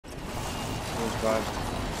was bad.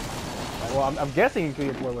 Well, I'm guessing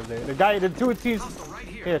what was there. The guy, the two teams.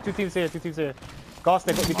 Here, two teams here, two teams here.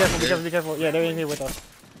 Caustic, be careful, be careful, be careful. Yeah, they're in here with us.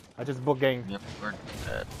 I just booked gang. Yep, we're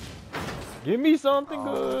dead. Give me something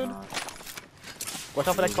good. No. Watch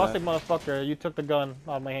out for that caustic motherfucker. You took the gun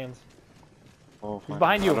out of my hands. Oh, He's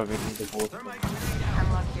behind you. I'm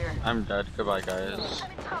locked here. I'm dead. Goodbye, guys.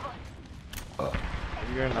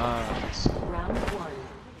 You're nice. Round one.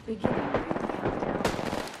 Beginning countdown.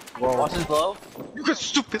 Whoa. Watch his glow. You got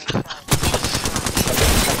stupid.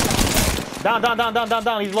 Down, down, down, down, down,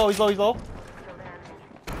 down. He's low, he's low, he's low.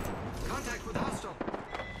 Contact with hostile.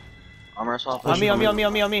 Armor assault. On me, on me, on me,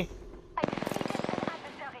 on me, on me.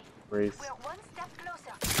 Wraith. We're one step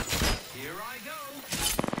closer. Here I go.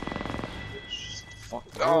 Fuck.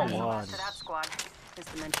 Oh, To God. that squad. This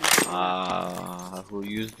dimension. Who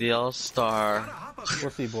used the L-Star? Gotta hop up here.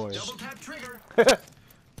 Pussy boys. Double tap trigger.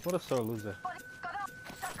 What a sore loser. Level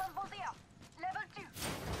 2.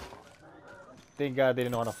 Thank God they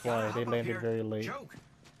didn't know how to fly. They landed very late. Choke.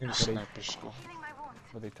 In a sniper school. Healing my wounds.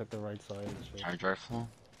 But they took the right side and shit. Charge rifle.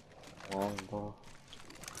 Longbow.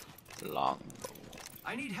 Longbow.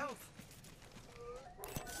 I need health.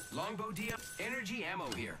 Longbow DM. Energy ammo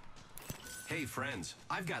here. Hey friends,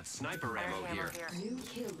 I've got sniper ammo here. New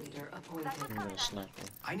kill leader appointed. I'm gonna sniper.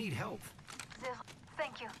 I need help. Zero.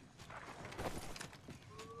 Thank you.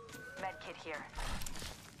 Medkit here.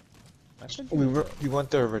 I should We went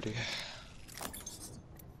there already.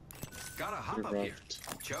 Gotta hop We up here. wrecked.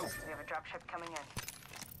 Choke. We have a dropship coming in.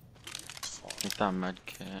 Take that med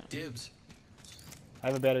kit. Dibs. I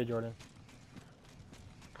have a battery, Jordan.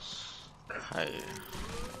 Hi.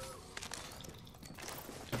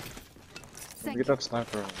 Get that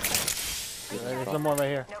sniper. There's no more right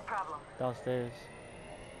here. No problem. Downstairs.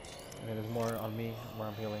 And then there's more on me where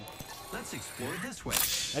I'm healing. Let's explore this way.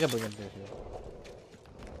 I can bring it this here.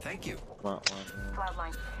 Thank you.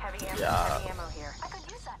 Cloudline. Heavy ammo. Yeah. Heavy ammo here. I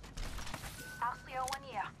could use that. Arceo 1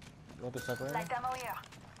 here. You want the sniper right Light now? ammo here.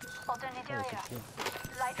 Alternator Oh, here. 16.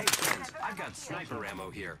 Light Hey friends, sniper I've ammo got here. sniper ammo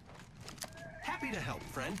here. Happy to help,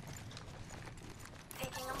 friend.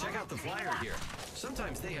 Taking a Check out the moment. flyer here.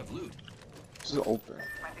 Sometimes they have loot. This is open.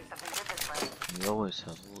 Might be something good this way. We always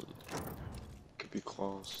have loot. Could be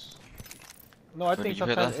close. No, I Did think you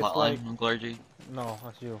hit that sometimes it's like... flatline on Glorgy? No,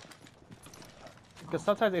 that's you. Because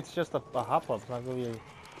sometimes it's just a hop up, it's not really...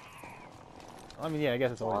 I mean, yeah, I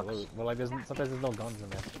guess it's always loot, but like, sometimes there's no guns in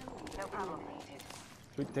there. No problem.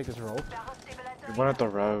 Should we take this rope? Barrel stabilizer We went at the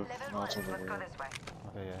here. rev. Level Now one. it's over Let's go there. this way.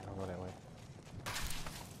 Okay, yeah, I'll go that way.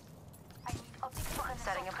 I need optics for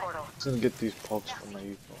setting a portal. I'm gonna get these pulps from my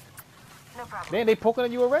eco. No problem. Man, they poking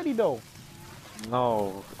at you already, though!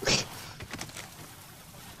 No.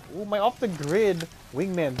 Ooh, my off-the-grid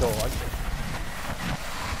wingman, though.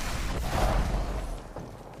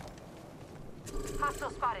 Hostile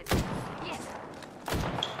spotted. Yes.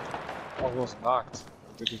 Almost knocked.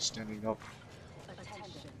 I think he's standing up.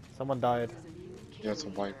 Someone died. Yeah, it's a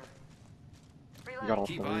wipe. You Reload. got all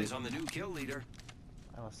Keep three. eyes on the new kill leader.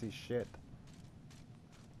 I don't see shit.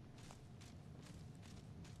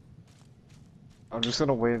 I'm just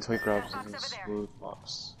gonna wait until he grabs Box over his there. loot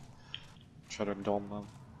box. Try to dome them.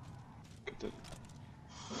 Get it.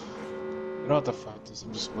 You don't have to fight this,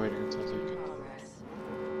 I'm just waiting until they get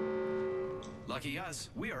Lucky us,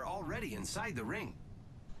 we are already inside the ring.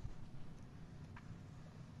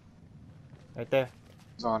 Right there.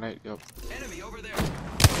 He's on it, yep. Enemy over there.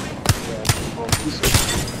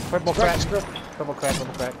 Purple crack. Purple crack,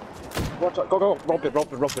 purple crack. Watch out, go, go, rope it,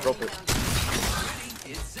 rope it, rope it, rope it.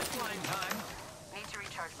 Ready? It's zipline time. Need to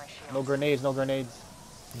recharge my shield. No grenades, no grenades.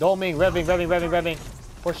 Doming, revving, revving, revving, revving.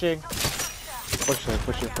 Pushing. Push it,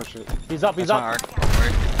 push it, push it. He's up, he's That's my up. arc.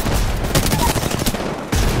 Right.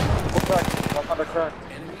 Full crack, I'm under crack.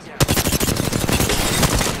 Enemy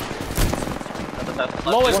down.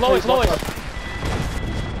 Lowest, lowest, lowest.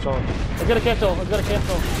 So, Let's get a cancel, let's get a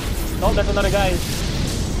cancel. No, that's another guy.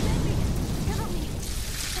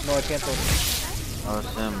 No, it canceled. Oh,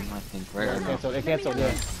 it's him, I think, right? It Or no? canceled, it canceled, yeah.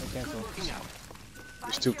 It canceled. Looking out.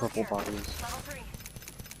 there's two purple bodies. Level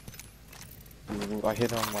 3. I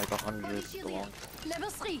hit him like 100 long. Level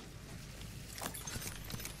 3.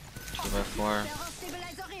 2x4. Barrel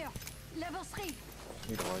stabilizer here. Level 3.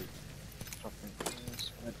 Need a light. Something.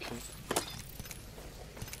 Yes, medkit.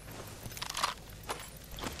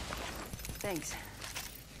 Thanks.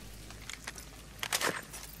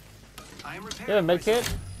 I am repairing. Yeah, med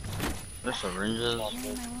kit. There's syringes.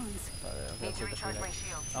 Healing my wounds. Need to recharge my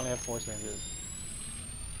shield. I only have 4 syringes.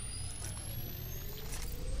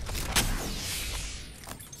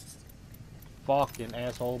 Fucking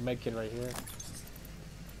asshole, med kit right here.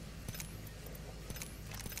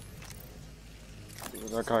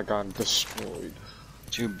 That guy got destroyed.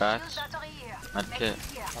 2 Use bats. battery here. Medkit.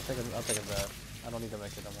 Next here. I'll take a bat. I don't need to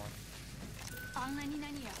make it no more. Online in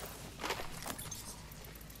here.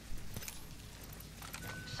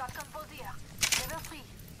 Shotgun pulse here. Level 3.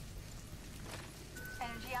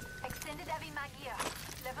 Energy up. Extended heavy mag here.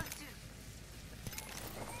 Level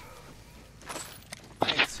 2.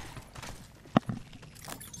 Thanks.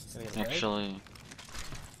 Can I get a bag? Actually,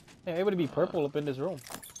 Yeah, everybody be purple up in this room.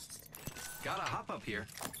 Gotta hop up here.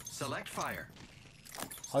 Select fire.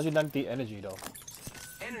 190 energy though.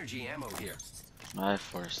 Energy ammo here. I have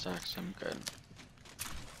 4 stacks. I'm good.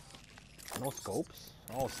 No scopes.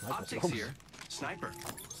 Oh, sniper Optics scopes. here. Sniper.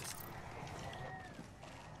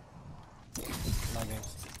 No game.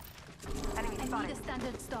 Enemy I need spotted. a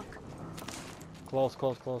standard stock. Close,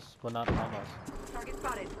 but not on us. Target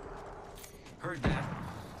spotted. Heard that.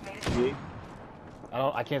 Made it.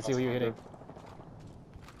 I can't see who you're hitting.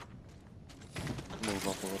 Move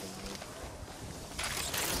up a little bit.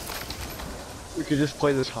 We could just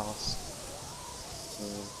play this house.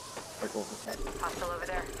 Like over here. Hostile over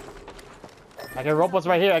there. I can rope us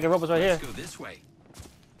right here. Let's go this way.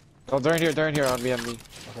 Oh, they're in here on me. Okay.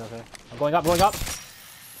 I'm going up.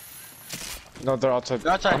 No, they're outside.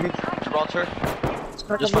 Go outside. Gibraltar.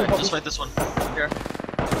 This way. This one. Here.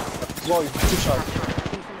 Whoa, 2 shots.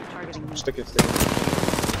 Targeting me. Stick it.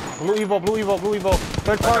 Blue Evo.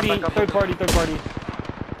 Third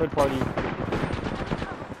party.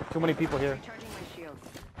 Too many people here. Recharging my shields.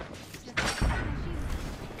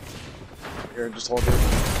 Here, just hold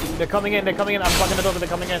it. They're coming in. I'm blocking the door, but they're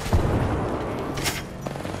coming in.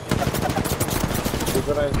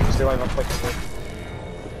 We're gonna stay alive. I'm fucking it.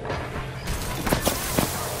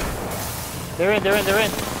 They're in.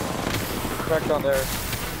 Cracked on there.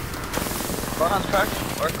 Ronan's cracked.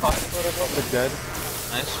 Or coffee. They're dead.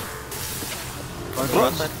 Nice. Going for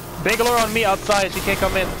outside. Bangalore on me outside. She can't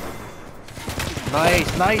come in.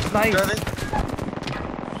 Nice. Driving.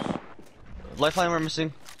 Lifeline we're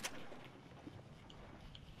missing.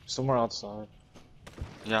 Somewhere outside.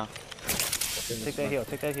 Yeah. Take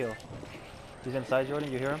that heal. He's inside,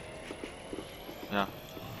 Jordan. You hear him? Yeah.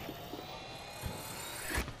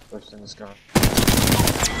 First thing is gone.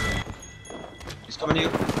 He's coming to you.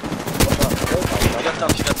 She got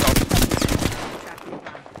down.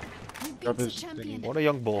 We Grab beat the his champion. What a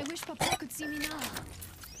young bull. I wish Papa could see me now.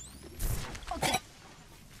 Okay.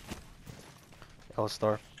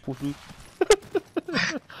 L-Star.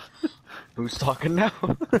 Who's talking now?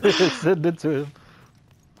 Send it to him.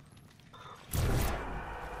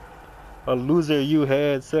 A loser you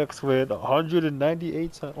had sex with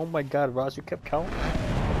 198 times. Oh my god, Ross, you kept counting?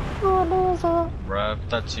 Oh, loser. Bruh,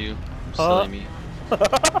 that's you. Huh? Silly me.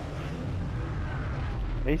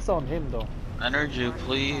 Ace on him though. Energy,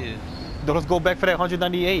 please. Let's go back for that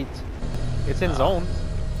 198. It's in zone.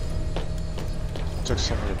 Took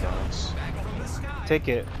some of the dogs. Take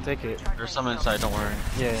it. There's some inside, don't worry.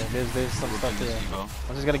 Yeah, there's some stuff This here. Evo.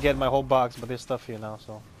 I'm just gonna get my whole box, but there's stuff here now,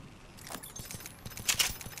 so.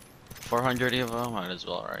 400 Evo, might as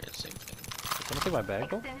well, right? Same thing. Can I take my bag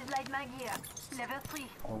though? Extended light mag here. Level 3.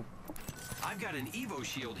 I've got an Evo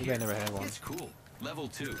shield You here. guys never had one. It's cool. Level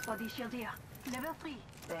 2. Body shield here. Level 3.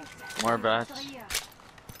 Thanks. More bats. Battery here.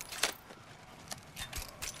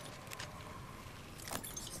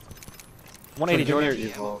 One 180 Jordan.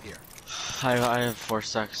 Energy ammo here. I have 4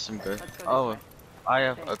 stacks, I'm good. Let's go this Oh, way. I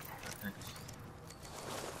have. Okay.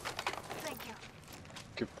 Thank you.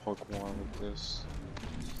 Could poke one with this.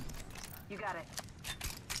 You got it.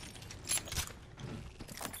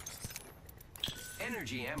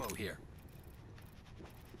 Energy ammo here.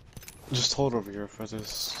 Just hold over here for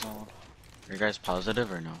this zone. Are you guys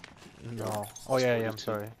positive or no? No. Oh yeah, I'm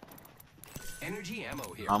sorry. Energy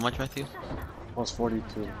ammo here. How much, Matthew? Plus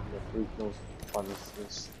 42. 3 kills on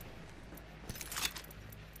this.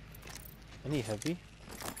 Any heavy?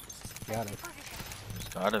 Got it. There's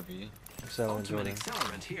gotta be. Excel and Ultimate Jordan.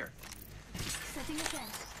 accelerant here. Setting a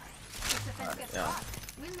fence. If the fence gets Yeah. caught,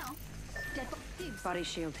 we'll know. Dead thieves. Body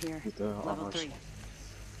shield here. With the Level armor. 3.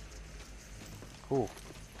 Ooh,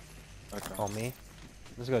 That guy. on me.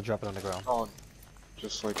 I'm just gonna drop it on the ground. Oh,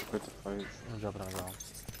 just like quit the fight. I'm gonna drop it on the ground.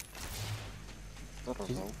 I don't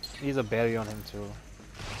know. He's a battery on him too.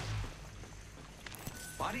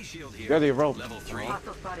 Body shield here. Yeah, they rope. Level 3.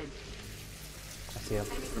 Hostile spotted. I see him.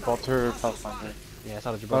 Gibraltar Pathfinder. Yeah, I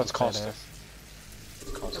saw the No, Gibraltar's it's fat Caustic. ass.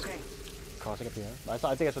 It's costing. Okay. Caustic up here. I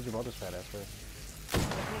think I saw Gibraltar's fat ass first.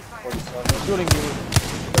 Opening fire. 47. Shooting you.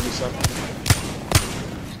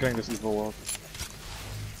 37. He's getting this evil up.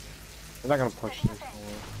 They're not gonna push this.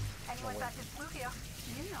 Anyone passes through here?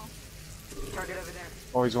 You know. Target over there.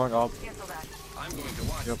 Oh, he's going up. Cancel that. I'm going to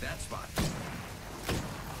watch Yep. that spot.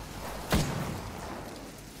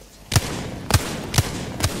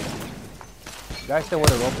 Guys still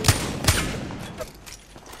with a rope.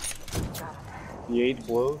 The 8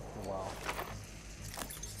 blow. Wow.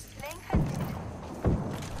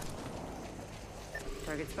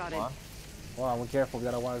 Target spotted. What? Wow, we're careful. We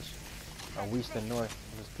gotta watch west and north.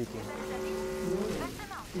 I'm just peeking.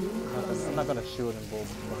 I'm not gonna shoot and go.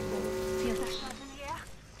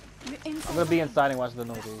 I'm gonna be inside and watch the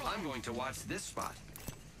north. I'm going to watch this spot.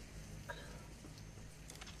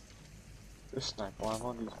 This sniper I'm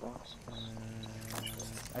on these blocks.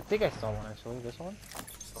 I think I saw one actually. This one?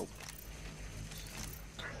 Oh.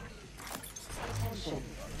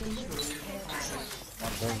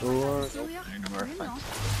 One door.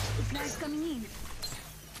 Guys coming in.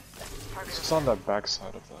 It's on the back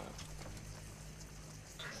side of that.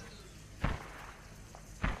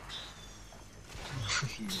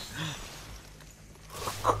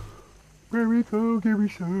 Here we go, give me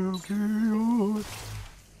some chaos.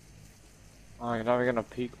 Oh, you're not even gonna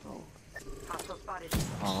peek, bro. Hostile spotted.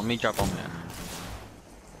 Oh, let me drop on that.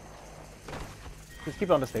 Just keep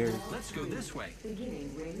it on the stairs. Let's go this way.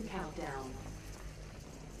 Beginning ring countdown.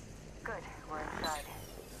 Good, we're inside.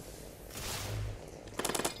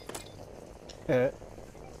 Yeah.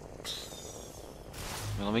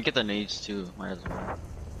 Let me get the nades too. Might as well.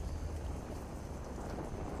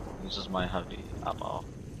 This is my heavy ammo,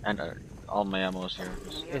 and all my ammo's here.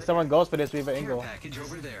 If someone goes for this, we have an Care angle. package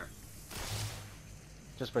over there.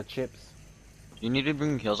 Just for chips. You need to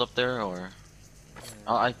bring heals up there, or?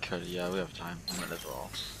 Oh, I could. Yeah, we have time. Might as well.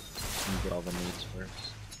 Let me get all the nades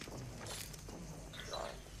first.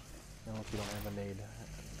 No, if you don't have a nade.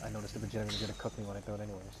 I noticed the Vegeta gonna cook me when I throw it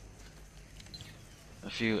anyways.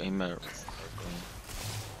 If you aim at it correctly,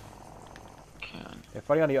 can. They're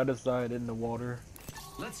fighting on the other side in the water.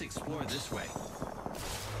 Let's explore this way.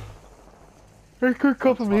 They could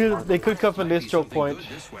come from here. They could come from Might this be choke something point. good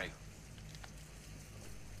this way.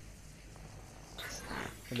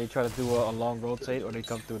 And they try to do a long rotate, or they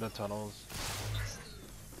come through the tunnels.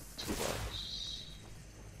 2 blocks.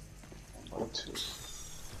 1, 2.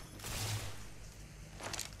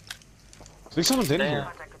 I think someone's in here.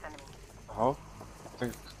 Contact with enemy. How? I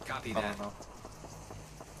think. Copy I that. don't know.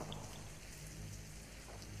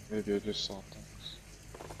 Maybe I just saw things.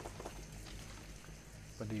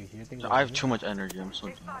 But do you hear things? I have too much energy. I'm so.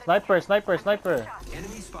 Sniper! Sniper! Sniper!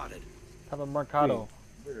 Enemy spotted. Top of Mercado.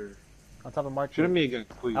 Where? On top of Mark. Shoot at me again,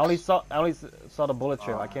 please. I only saw the bullet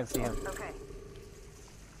trail. I can't see him. Okay.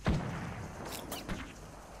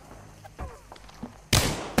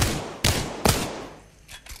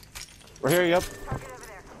 We're here, yep. Target over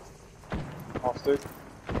there. Off stick.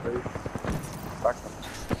 Ready. Back up.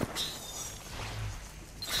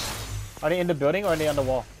 Are they in the building or are they on the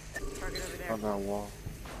wall? Target over there. On that wall.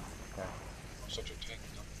 Okay. Such a tank.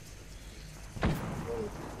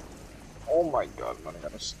 Oh my god, man, I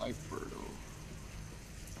got a sniper though.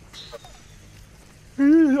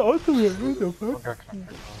 Okay,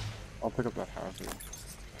 I'll pick up that hazard.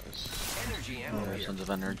 Guys. Energy ammo There's here. tons of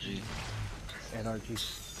energy. NRG.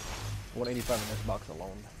 185 in this box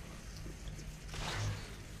alone.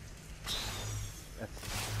 That's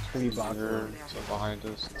 3 boxes. Here, so behind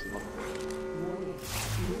us.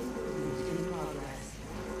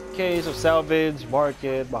 Okay, so salvage,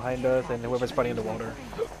 market, behind us, and whoever's fighting in the water.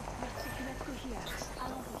 Let's go here.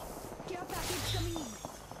 Allons-y. Care package coming in.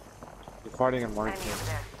 You're fighting in market. Enemy over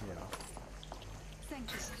there.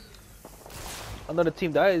 Thank you. Another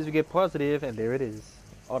team dies, we get positive, and there it is.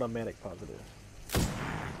 Automatic positive.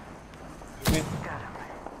 Got him.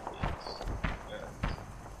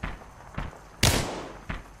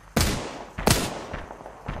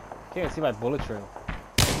 Can't see my bullet trail.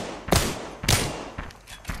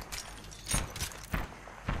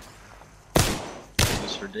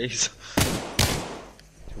 Just for days.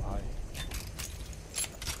 Too high.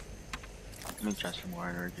 Let me transfer more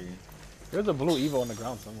energy. There's a blue Evo on the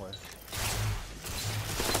ground somewhere.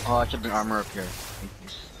 Oh, I should bring armor up here. Thank you.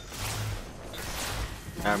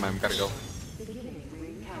 Never mind, we gotta go.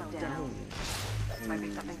 Countdown. Might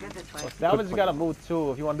be something good this way. Well, salvage you gotta move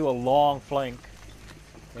too if you want to do a long flank.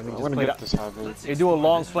 And we I'm just gonna play get the, this hazard. Let's they do a explore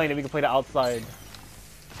long this way. flank, then we can play the outside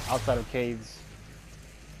of caves.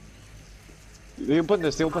 They opened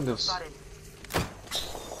this, they opened this. Spotted.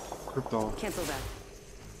 Crypto. Cancel that.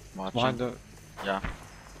 Watching. Behind the. Yeah.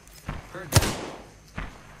 Heard that.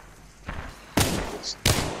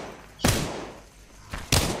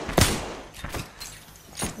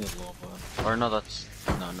 Need a little bit. Or no, that's.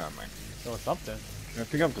 No, never mind. So something. I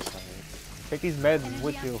think I'm just tired. Take these meds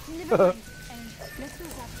with you. Never mind. And let's do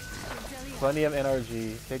that. Plenty of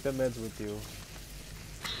energy. Take the meds with you.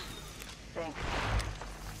 Thanks.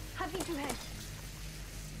 Happy to help.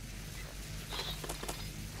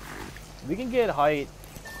 We can get height.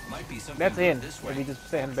 Might be something That's good in. this If way. we just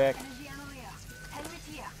stand back. Energy ammo here. Helmet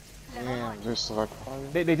here. Level Damn, 1. there's select fire.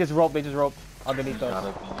 They just rope. They just rope underneath us.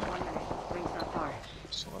 Gotta be. 1 minute. Ring's not far.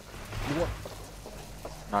 Select. You want-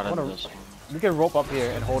 Not in wanna- this one. We can rope up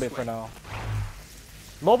here and hold it for now.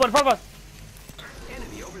 Moba in front of us.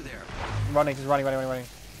 Enemy over there. Running. Just running. I'm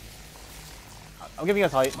giving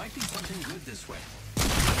us height. Might be something good this way. We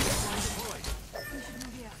should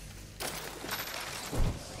move here.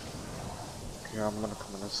 Yeah, I'm gonna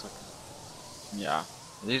come in a second. Yeah. Are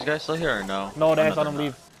these guys still here or no? No, Oh, I saw they're them not.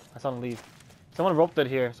 leave. I saw them leave. Someone roped it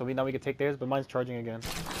here, so now we can take theirs, but mine's charging again.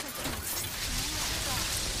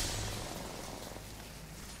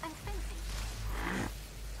 I'm fencing.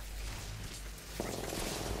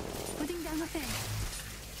 Putting down the fence.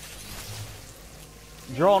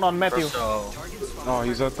 Drone on Matthew. So, Target spotted. No,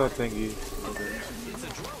 he's at that thingy. It's a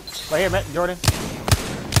drone. Right here, Matt, Jordan.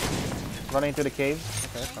 Running into the cave.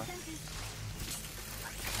 Okay, that's fine.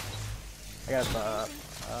 I got I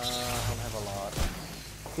don't have a lot.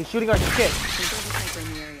 He's shooting our shit. There's a sniper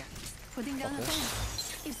in the area. Putting down the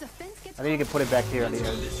fence. If the fence gets I think you can put it back here on the Let's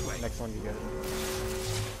go edge. this way. Next one you get it.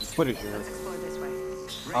 Put it here. Let's explore this way.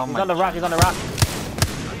 oh He's my on the rock, he's on the rock.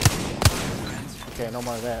 Friends, Okay, no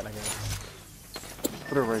more of that, I guess.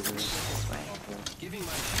 Put it right here. This way. giving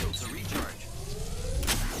my shields a recharge.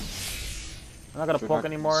 I'm not gonna Good poke luck.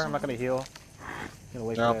 anymore, I'm not gonna heal. I'm gonna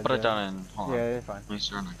wait Yeah, for I'll that put it jet. down in. Hold on. Yeah, it's fine. At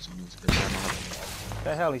least our next one is good. I don't have What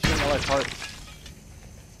the hell, he's shooting all his heart.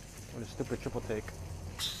 What a stupid triple take.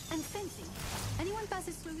 and fencing. Anyone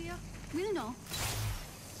passes through here, we'll know.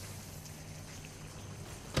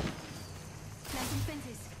 Planting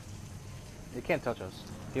fences. You can't touch us.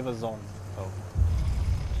 Give us zone. Oh.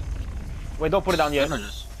 Wait, don't put it down yet. No,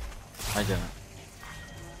 just. I didn't.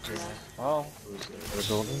 Oh, They're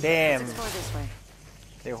building. damn. Let's explore this way.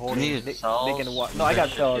 They're holding. need They cells? can what? No, I got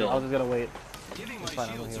cells. I was just gonna wait. Giving my It's fine,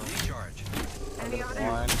 I'm shields a healed. recharge. Enemy over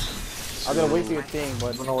there. One. I was gonna wait for your thing,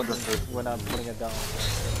 but I don't know what this is. we're not putting it down.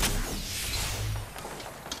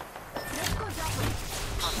 Let's go that way.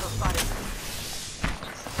 Hostile spotted.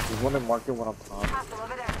 There's one in market, one up top. Hostile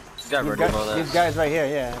over there. These guys These ready guys, about that. these guys right here,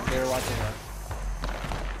 yeah, they're watching us.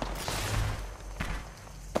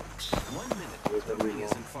 1 minute. The ring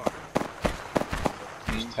isn't far.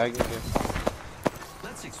 He's tagging him.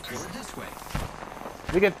 Let's explore this way.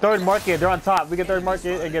 We get third market, they're on top. We get third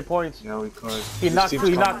market and get points. Yeah, we could. He This knocked team's two,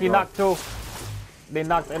 he coming, knocked, he bro. knocked two. They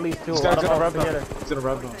knocked at least two. This All guy's of gonna us rev together. them. He's gonna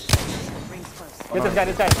rev them. Rings close. Get this guy,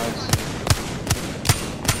 this guy. Nice.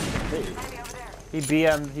 Enemy over there. He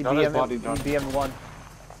BM'd, he Down his BM'd, body, he down. BM'd one.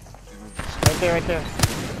 Right there, right there.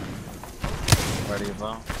 Ready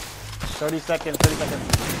about. 30 seconds, 30 seconds.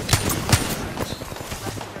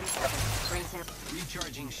 Rings here.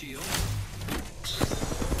 Recharging shield.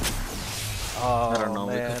 Oh, I don't know.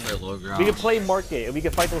 man. We could play low ground. We can play market. We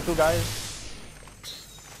can fight those two guys.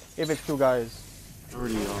 If it's two guys.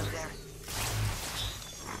 Already on. There.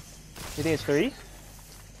 You think it's three?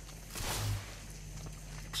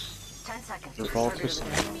 10 seconds. They're all Target over twisting.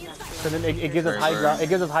 there. So then it gives us high Very ground. It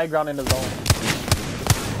gives us high ground in the zone.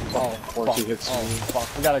 Oh, Or fuck. he hits Oh, me. fuck.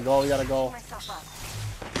 We gotta go. We gotta go. Myself up.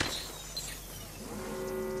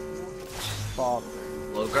 Fuck.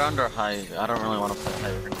 Low ground or high? I don't really want to play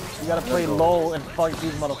high. We gotta play low and fight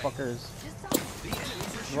these motherfuckers. The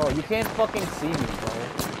enemies are Bro, you can't fucking see me, bro.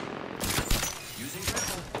 using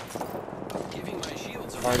grapple. Giving my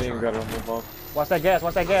shields a Fighting, recharge. gotta move up. Watch that gas.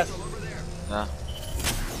 Watch that gas. Hostile over there. Yeah.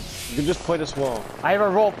 You can just play this wall. I have a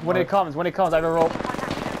rope when it comes. When it comes, I have a rope.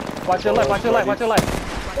 Watch your left. Watch your left. Watch your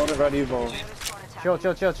left. Oh, the red Evo. Chill,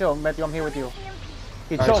 chill, chill, chill. Matthew, I'm here with you.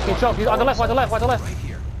 He Nice choked. He one. choked. He's on the left. Watch the left. Watch the left. Right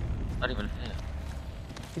here. Not even hit.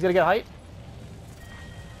 He's gonna get height.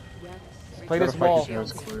 Play this Gotta fight wall. these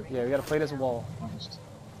guys quick. Yeah, we gotta play this wall. I'm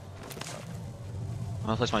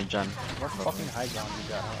gonna place my gen. What fucking high ground you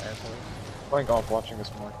got, asshole? Playing golf, watching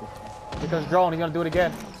this market. Because drone, he's gonna do it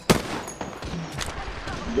again.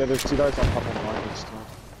 Yeah, there's two guys on top of market still.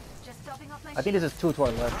 Just topping off my I think this is two to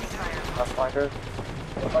our left. Pathfinder.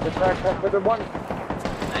 On the track, Pathfinder one.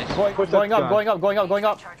 Nice. Going up, going up, going up, going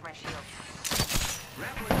up. Charge my shield.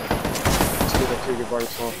 See that two, get by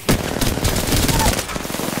yourself.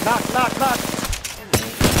 Knock, knock, knock.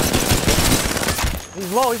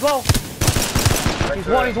 He's low, he's low. He's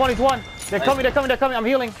one, he's one, he's one. They're coming, they're coming, they're coming. I'm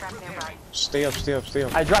healing. Trap nearby. Stay up, stay up, stay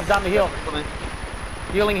up. I dropped down the hill.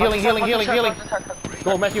 Healing, healing, healing, healing, healing.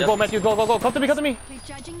 Go, Matthew, go, Matthew, go, go, go. Come to me, come to me.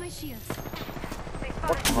 Recharging my shields. They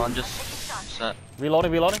spotted Come me. on, just set.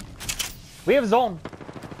 Reloading, reloading. We have zone.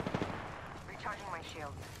 Recharging my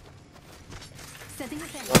shield. Setting a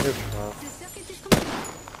fence. Right here, The circuit is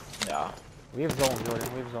complete. Yeah. We have zone, Jordan.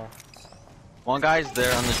 We have zone. One guy's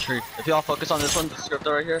there on the tree. If y'all focus on this one, the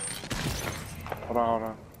scripter right here. Hold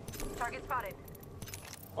on. Target spotted.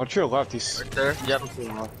 On to your left, he's... Right there. Yep.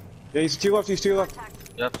 Yeah, he's to your left, he's to your left.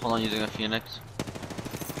 Yep. Hold on, using a Phoenix.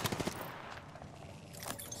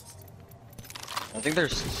 I think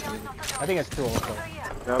there's two. I think it's 2 also.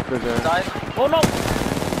 Yep, they're there. Dive. Oh no!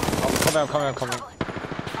 I'm coming.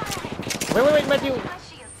 Wait, Matthew!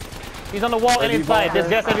 He's on the wall and inside. There's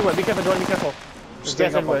gas everywhere. Be careful, Jordan, be careful. There's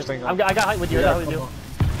gas everywhere. I got height with you, I got height with you.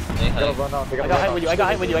 Hey, They gotta hey. run out, they I gotta got run height with you, I got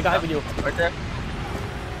height with you, I got height with you. Right there.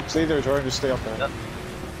 Stay there, Jordan, just stay up there. Yep.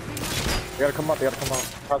 They gotta come out.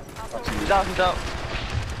 He's out.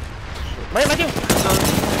 Wait, Matthew!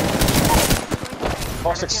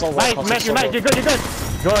 Caustic's so low. Nice, Caustic's Matthew, so nice, low. you're good.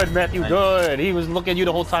 Good, Matthew, Nice. good. He was looking at you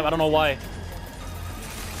the whole time, I don't know why.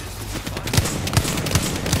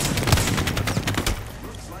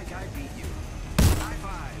 Looks like I beat you. High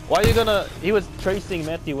five. Why are you gonna... He was tracing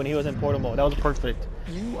Matthew when he was in portal mode. That was perfect.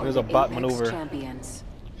 You It was a bot maneuver. Champions.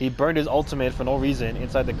 He burned his ultimate for no reason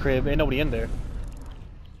inside the crib. Ain't nobody in there.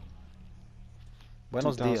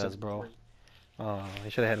 Buenos 2000. dias, bro. Oh, he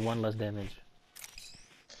should have had 1 less damage.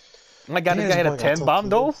 Oh my god, this guy had a 10 bomb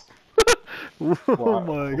though? Oh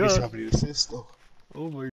my god. How many assists though? Oh my